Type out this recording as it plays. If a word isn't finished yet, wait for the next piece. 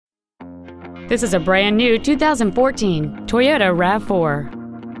This is a brand new 2014 Toyota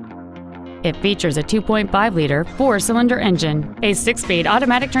RAV4. It features a 2.5-liter four-cylinder engine, a 6-speed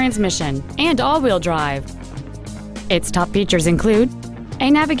automatic transmission, and all-wheel drive. Its top features include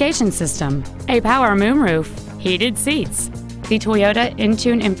a navigation system, a power moonroof, heated seats, the Toyota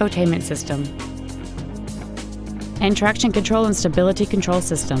Entune infotainment system, and traction control and stability control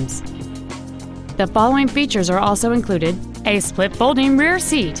systems. The following features are also included: a split folding rear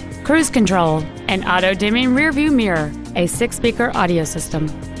seat, cruise control, an auto-dimming rear-view mirror, a 6-speaker audio system,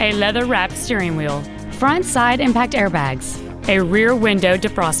 a leather-wrapped steering wheel, front side impact airbags, a rear window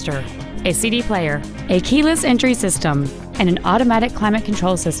defroster, a CD player, a keyless entry system, and an automatic climate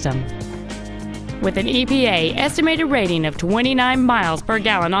control system. With an EPA estimated rating of 29 miles per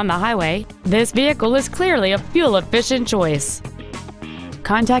gallon on the highway, this vehicle is clearly a fuel-efficient choice.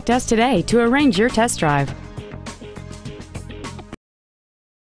 Contact us today to arrange your test drive.